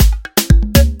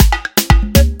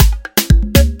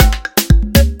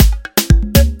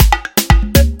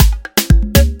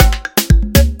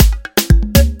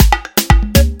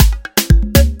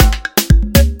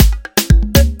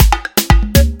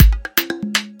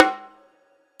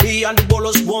Me and the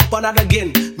bolos bump on that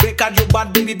again. Break out your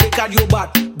bad, baby, break out your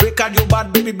bad. Break out your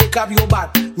bad, baby, break out your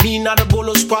bad. Me and the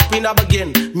bolos popping up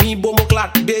again. Me bomo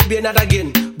clat, baby, not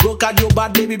again. Break out your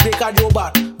bad, baby, break out your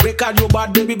bad. Break out your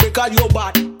bad, baby, break out your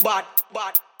bad. Bad,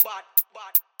 bad, bad,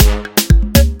 bad.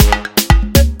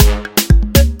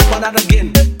 On that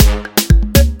again.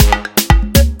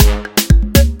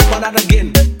 On that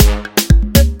again.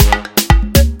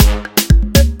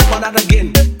 On that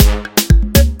again.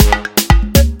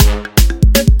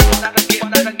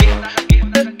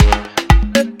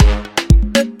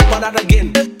 One out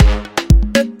again.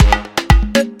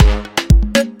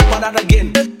 One out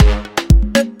again.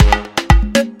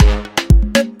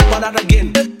 One out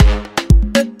again.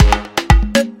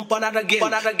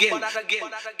 One out again. One out again.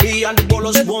 Me and the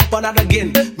bolos bump on that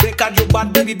again. Break out your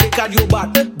bad, baby, break out your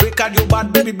bad. Break out your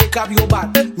bad, baby, break out your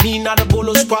bad. Me and the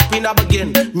bolos popping up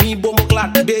again. Me bomo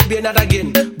clat, baby, not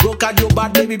again. Break out your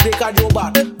bad, baby, break out your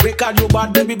bad. Break out your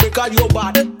bad, baby, break out your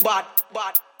bad. Bad,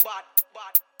 bad, bad,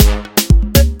 bad.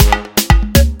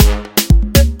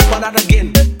 One out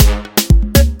again.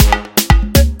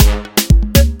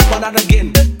 One out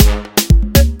again.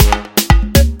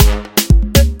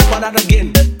 One out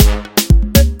again.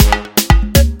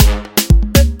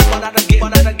 One out again.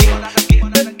 One out again.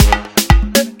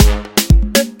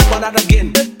 One out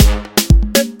again.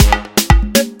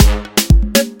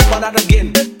 One out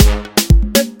again.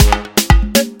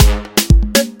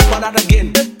 One out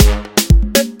again.